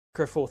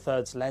Micro Four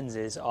Thirds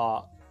lenses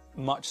are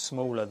much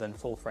smaller than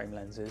full frame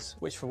lenses,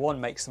 which for one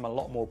makes them a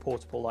lot more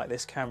portable. Like,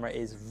 this camera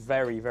is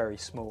very, very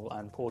small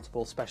and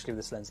portable, especially with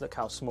this lens. Look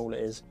how small it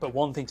is. But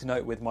one thing to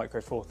note with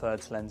Micro Four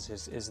Thirds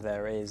lenses is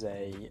there is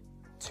a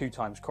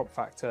 2x crop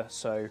factor.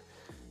 So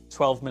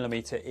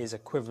 12mm is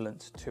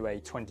equivalent to a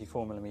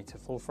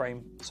 24mm full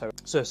frame.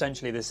 So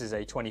essentially this is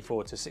a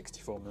 24 to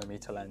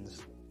 64mm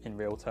lens in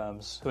real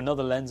terms. So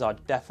another lens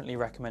I'd definitely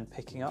recommend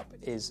picking up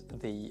is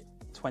the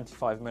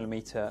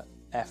 25mm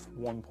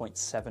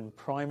f1.7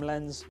 prime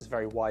lens. It's a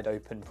very wide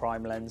open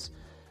prime lens,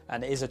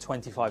 and it is a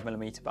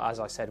 25mm, but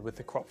as I said, with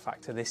the crop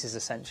factor, this is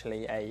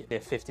essentially a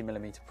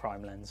 50mm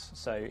prime lens.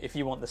 So if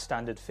you want the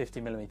standard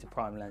 50mm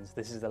prime lens,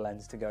 this is the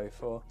lens to go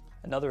for.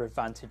 Another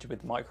advantage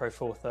with Micro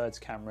Four Thirds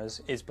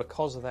cameras is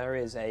because there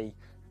is a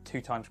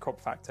 2x crop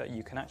factor,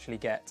 you can actually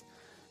get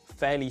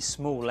fairly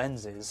small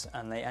lenses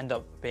and they end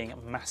up being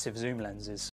massive zoom lenses.